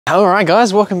Alright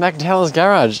guys, welcome back to Howlers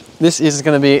Garage. This is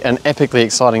going to be an epically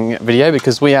exciting video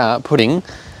because we are putting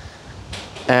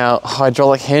our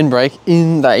hydraulic handbrake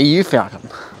in the EU Falcon.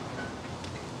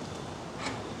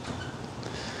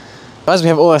 Guys, we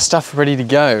have all our stuff ready to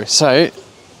go. So,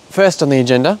 first on the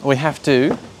agenda, we have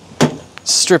to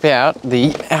strip out the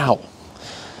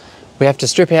We have to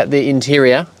strip out the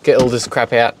interior, get all this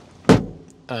crap out,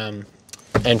 and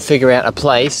figure out a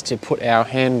place to put our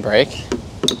handbrake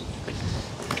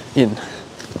in.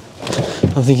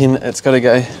 I'm thinking it's got to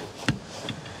go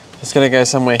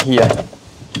somewhere here.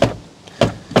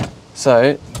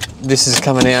 So this is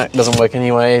coming out, doesn't work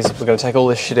anyways. We've got to take all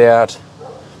this shit out,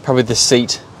 probably the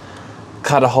seat,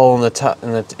 cut a hole in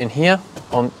the in here,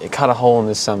 cut a hole in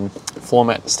this floor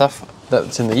mat stuff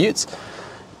that's in the utes.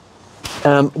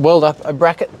 Weld up a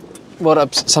bracket, weld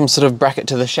up some sort of bracket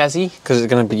to the chassis because it's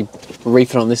going to be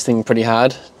reefing on this thing pretty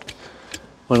hard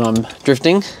when I'm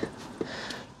drifting.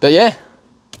 But yeah,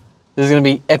 this is going to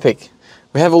be epic.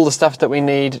 We have all the stuff that we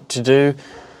need to do.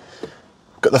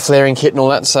 Got the flaring kit and all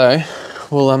that, so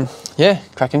we'll yeah,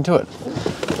 crack into it.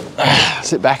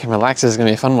 Sit back and relax. This is going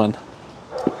to be a fun one.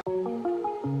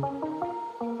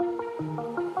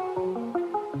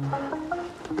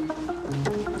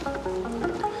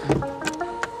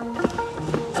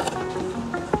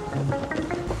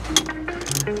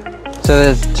 So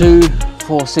there's 2,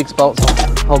 4, 6 bolts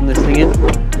holding this thing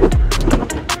in.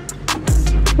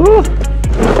 Woo.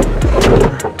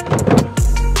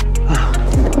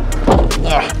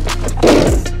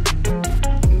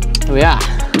 Here we are.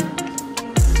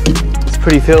 It's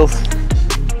pretty filth.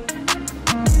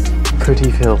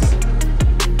 Pretty filth.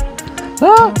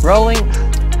 Ah, rolling,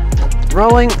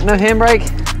 no handbrake.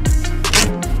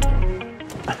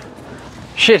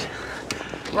 Shit,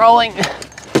 rolling,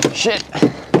 shit.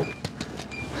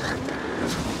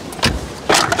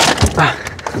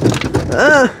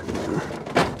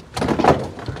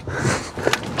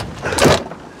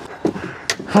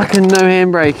 Fucking no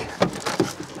handbrake.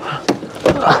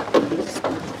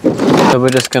 So we're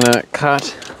just gonna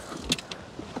cut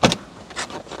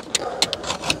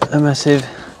a massive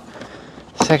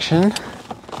section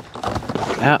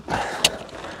out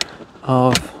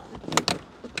of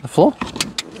the floor,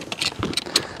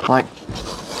 like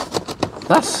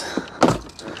thus.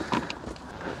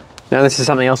 Now this is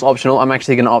something else optional. I'm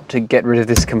actually gonna opt to get rid of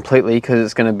this completely because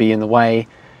it's gonna be in the way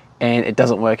and it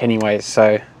doesn't work anyways.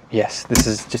 So yes, this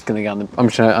is just gonna go on I'm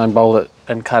just gonna unbolt it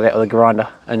and cut it out with a grinder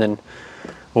and then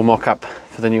we'll mock up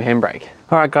for the new handbrake.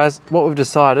 All right guys, what we've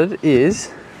decided is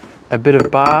a bit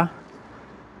of bar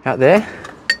out there,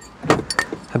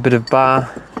 a bit of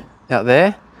bar out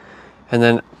there, and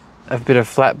then a bit of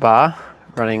flat bar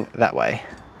running that way.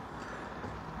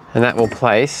 And that will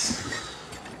place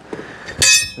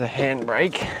the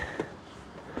handbrake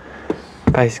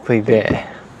basically there.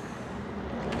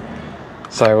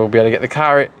 So we'll be able to get the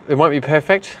car, it won't be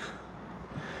perfect,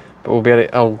 but we'll be able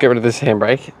to, I'll get rid of this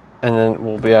handbrake and then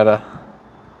we'll be able to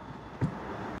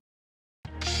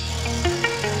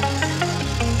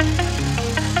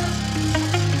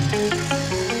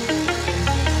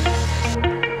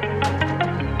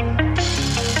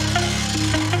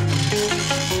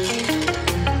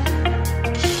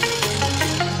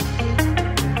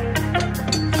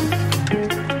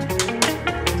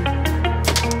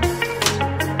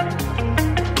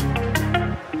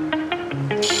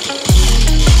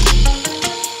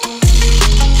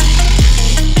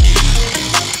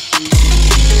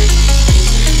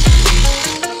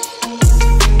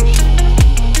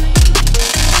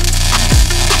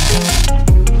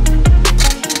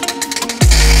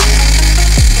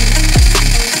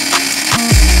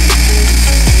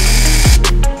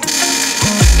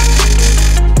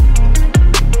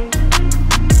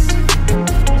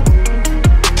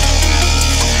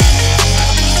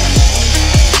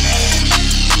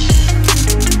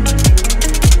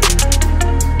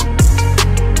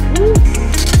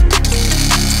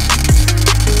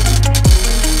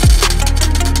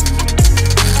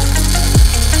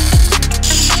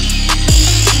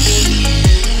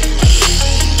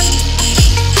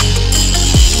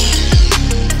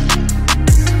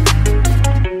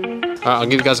I'll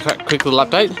give you guys a quick little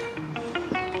update.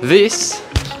 This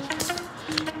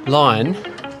line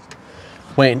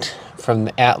went from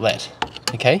the outlet,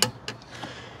 okay?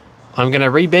 I'm gonna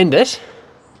rebend it,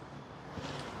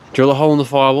 drill a hole in the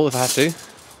firewall if I have to,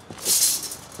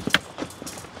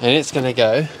 and it's gonna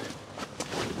go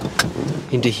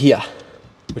into here,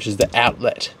 which is the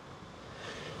outlet.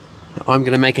 I'm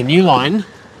gonna make a new line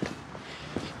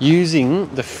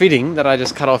using the fitting that I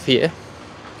just cut off here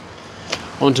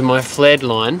onto my flared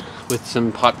line with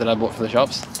some pipe that I bought from the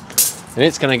shops, and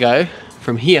it's going to go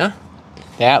from here,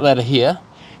 the outlet of here,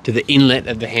 to the inlet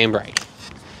of the handbrake.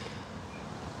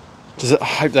 I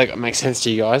hope that makes sense to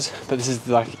you guys, but this is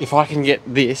like, if I can get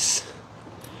this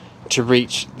to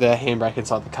reach the handbrake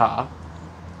inside the car,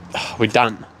 we're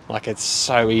done. Like, it's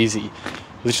so easy.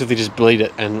 Literally just bleed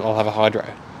it and I'll have a hydro.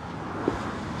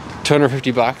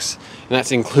 250 bucks, and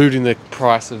that's including the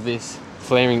price of this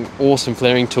awesome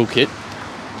flaring toolkit.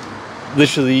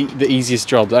 Literally the easiest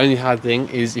job. The only hard thing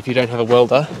is if you don't have a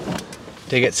welder,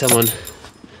 to get someone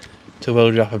to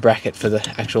weld you up a bracket for the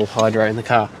actual hydro in the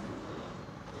car.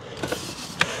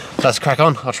 So let's crack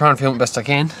on. I'll try and film it best I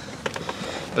can.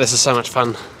 But this is so much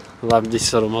fun. I love this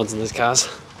sort of mods in these cars.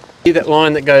 See that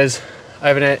line that goes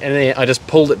over there, and there, I just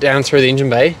pulled it down through the engine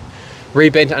bay,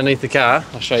 rebent it underneath the car.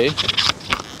 I'll show you.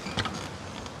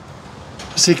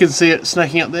 So you can see it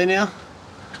snaking up there now.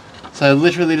 So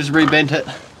literally just rebent it.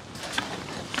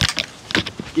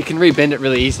 You can rebend it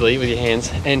really easily with your hands,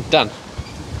 and done.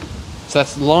 So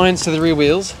that's lines to the rear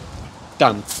wheels,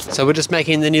 done. So we're just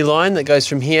making the new line that goes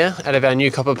from here out of our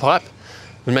new copper pipe.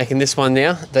 We're making this one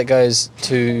now that goes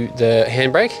to the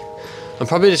handbrake. I'm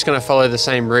probably just going to follow the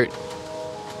same route.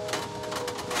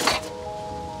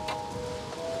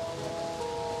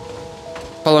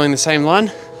 Following the same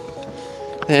line.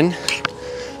 Then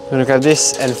I'm going to grab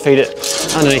this and feed it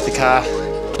underneath the car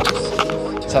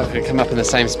so it can come up in the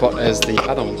same spot as the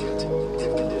other one.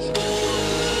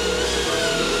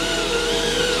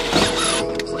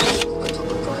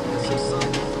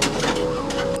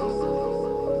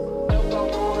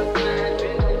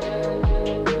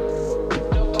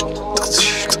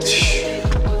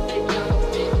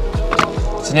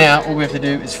 So now all we have to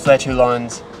do is flare 2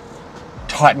 lines,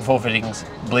 tighten 4 fittings,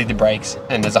 bleed the brakes,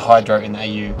 and there's a hydro in the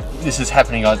AU. This is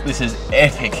happening, guys. This is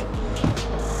epic.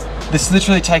 This has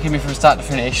literally taken me from start to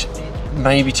finish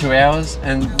maybe 2 hours,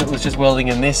 and it was just welding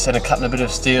in this and cutting a bit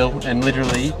of steel, and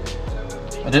literally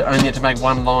I only had to make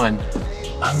 1 line.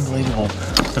 Unbelievable.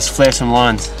 Let's flare some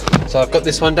lines. So I've got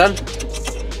this one done.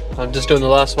 I'm just doing the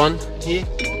last one here.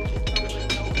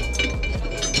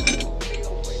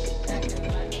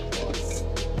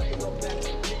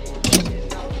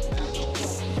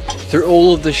 Through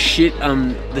all of the shit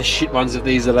ones of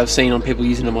these that I've seen on people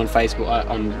using them on Facebook,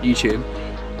 on YouTube,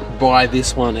 buy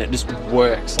this one. It just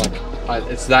works. Like,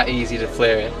 it's that easy to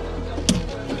flare it.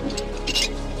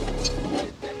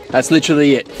 That's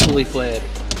literally it, fully flared.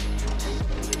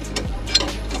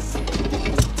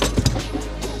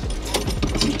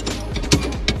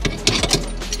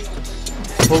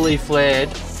 Fully flared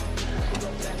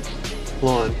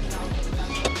line.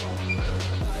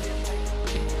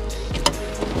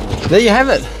 There you have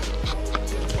it.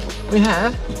 We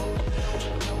have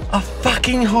a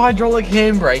fucking hydraulic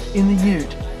handbrake in the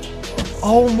ute.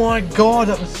 Oh my god,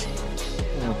 that was...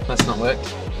 Oh, that's not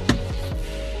worked.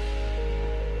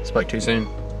 Spoke too soon.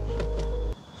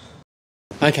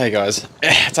 Okay guys,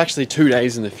 it's actually 2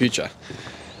 days in the future.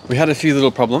 We had a few little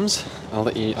problems. I'll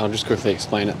just quickly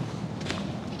explain it.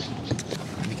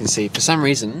 You can see, for some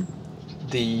reason,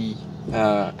 the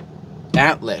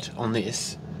outlet on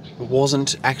this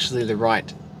wasn't actually the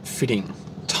right fitting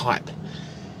type.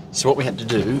 So what we had to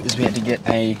do is we had to get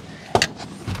a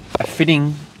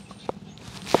fitting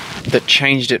that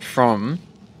changed it from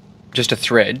just a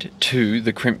thread to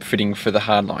the crimp fitting for the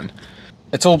hardline.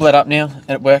 It's all bled up now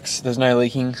and it works. There's no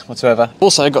leaking whatsoever.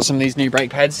 Also got some of these new brake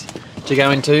pads to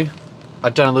go into.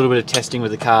 I've done a little bit of testing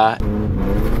with the car.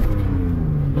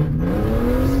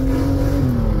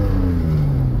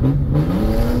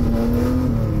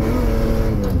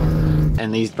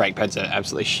 And these brake pads are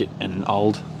absolutely shit and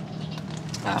old.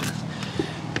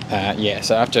 Yeah,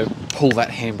 so I have to pull that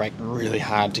handbrake really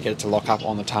hard to get it to lock up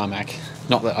on the tarmac.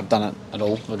 Not that I've done it at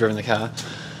all or driven the car,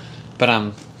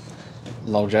 but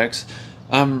lol jokes.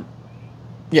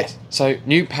 Yes, so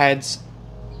new pads.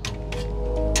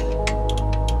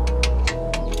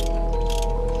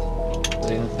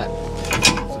 That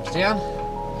flips down.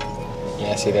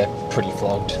 Yeah, see they're pretty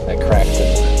flogged. They're cracked.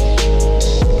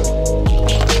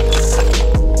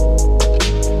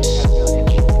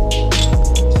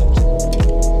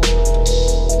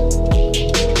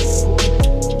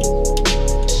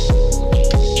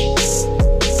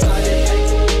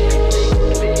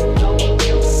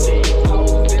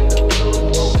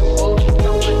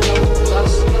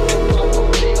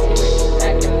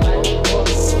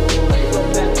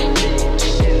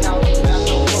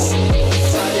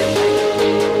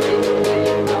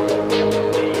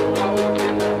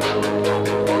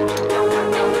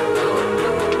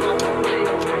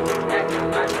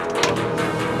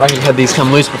 I actually had these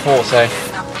come loose before, so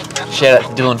shout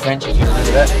out to Dylan French if you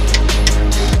remember that.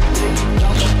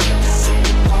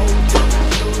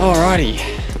 Alrighty,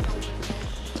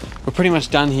 we're pretty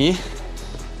much done here.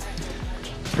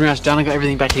 Pretty much done. I got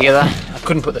everything back together. I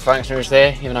couldn't put the focus extinguisher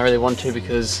there, even though I really wanted to,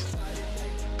 because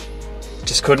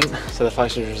just couldn't. So the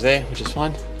focus extinguisher is there, which is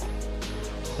fine.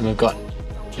 And we've got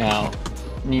our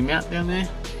new mount down there.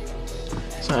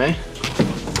 So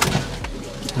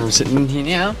I'm sitting in here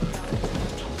now,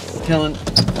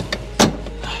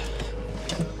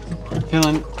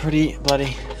 feeling pretty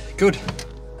bloody good.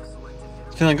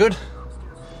 Feeling good.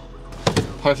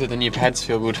 Hopefully the new pads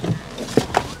feel good.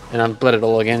 And I've bled it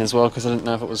all again as well because I didn't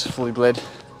know if it was fully bled.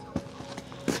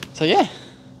 So yeah.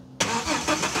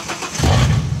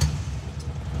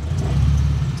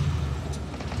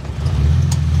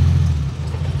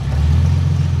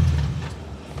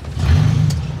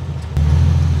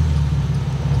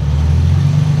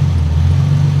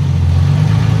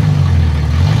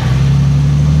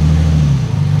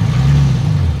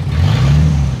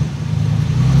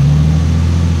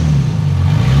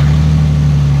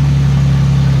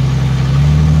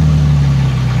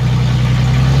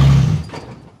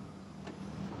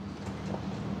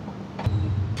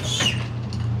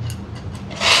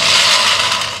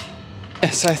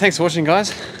 So thanks for watching,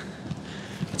 guys.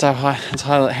 It's our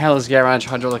Howlers Garage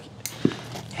hydraulic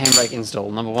handbrake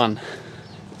install number 1.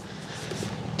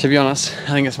 To be honest,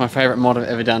 I think it's my favourite mod I've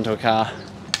ever done to a car.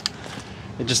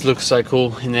 It just looks so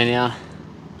cool in there now,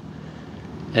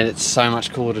 and it's so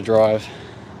much cooler to drive.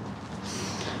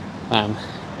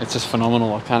 It's just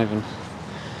phenomenal. I can't even.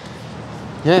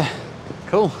 Yeah,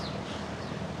 cool.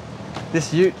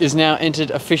 This ute is now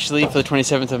entered officially for the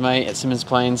 27th of May at Symonds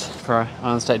Plains for our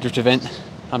Island State Drift event.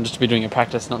 I'm just to be doing a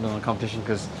practice, not doing a competition,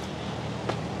 because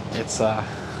it's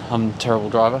I'm a terrible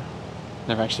driver.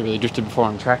 Never actually really drifted before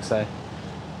on track, so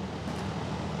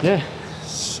yeah.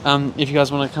 If you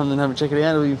guys want to come and have a check it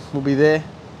out, we'll be there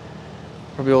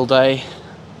probably all day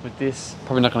with this.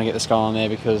 Probably not going to get the Sky on there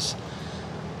because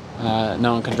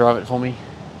no one can drive it for me.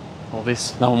 Or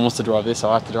this, no one wants to drive this, so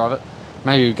I have to drive it.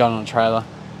 Maybe we've got it on a trailer.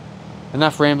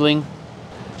 Enough rambling.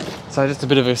 So just a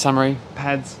bit of a summary.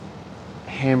 Pads,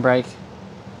 handbrake,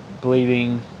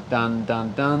 bleeding,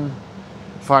 done.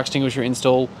 Fire extinguisher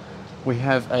install. We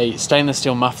have a stainless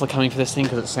steel muffler coming for this thing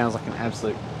because it sounds like an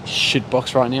absolute shit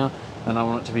box right now, and I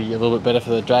want it to be a little bit better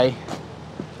for the day.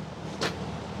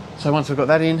 So once we've got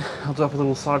that in, I'll drop a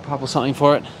little side pipe or something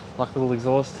for it, like a little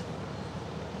exhaust.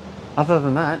 Other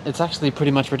than that, it's actually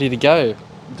pretty much ready to go.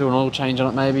 Do an oil change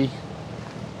on it maybe.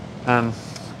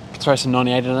 Throw some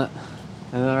 98 in it,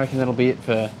 and then I reckon that'll be it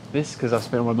for this, because I've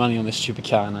spent all my money on this stupid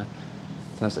car and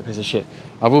it's a piece of shit.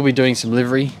 I will be doing some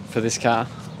livery for this car.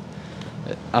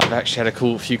 I've actually had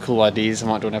a few cool ideas. I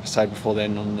might do an episode before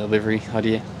then on the livery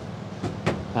idea.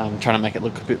 Trying to make it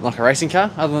look a bit like a racing car.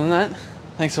 Other than that,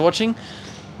 thanks for watching,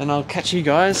 and I'll catch you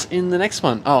guys in the next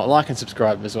one. Oh, like and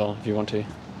subscribe as well if you want to.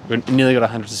 We've nearly got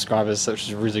 100 subscribers, which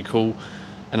is really cool.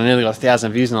 And I nearly got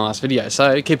 1,000 views in the last video,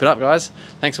 so keep it up, guys.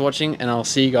 Thanks for watching, and I'll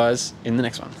see you guys in the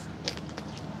next one.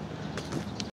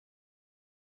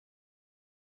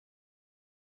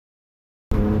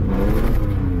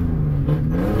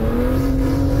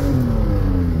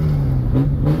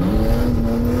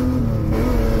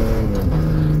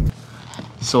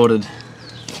 Sorted.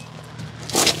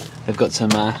 They've got some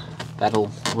battle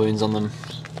wounds on them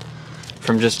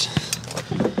from just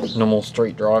normal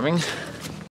street driving.